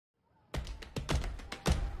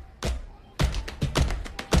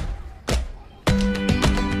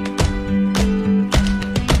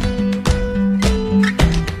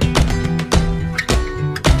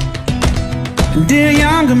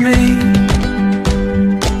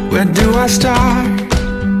Where do I start?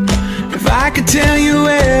 If I could tell you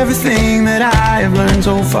everything that I have learned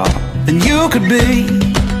so far, then you could be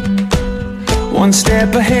one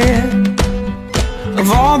step ahead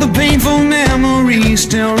of all the painful memories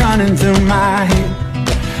still running through my head.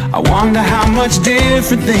 I wonder how much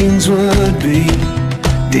different things would be,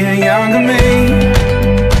 dear younger me.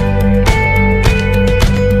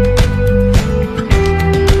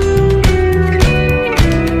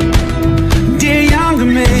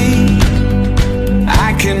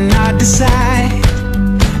 Decide,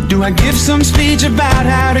 do I give some speech about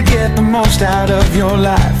how to get the most out of your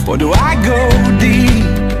life, or do I go deep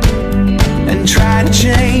and try to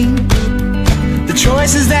change the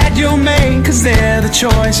choices that you'll make, 'cause they're the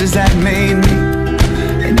choices that made me.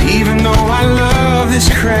 And even though I love this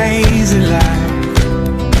crazy life,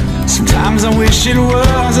 sometimes I wish it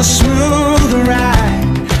was a smoother ride,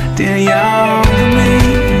 dear younger me.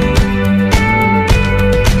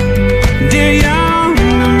 Dear younger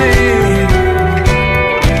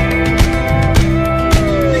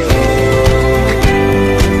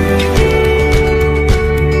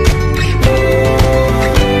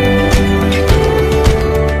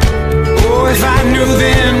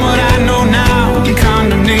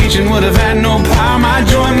would have had no power, my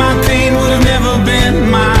joy, my pain would have never been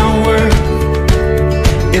my worth.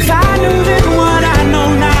 If I knew then what I know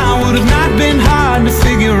now, would have not been hard to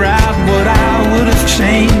figure out what I would have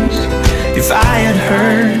changed if I had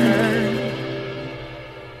heard.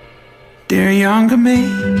 Dear younger me,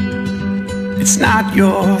 it's not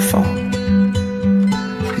your fault.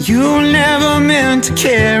 You never meant to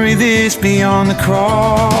carry this beyond the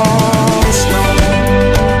cross, no.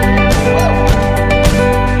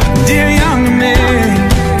 Dear younger me,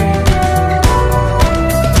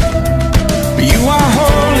 you are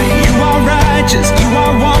holy, you are righteous, you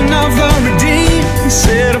are one of the redeemed,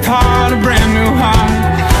 set apart a brand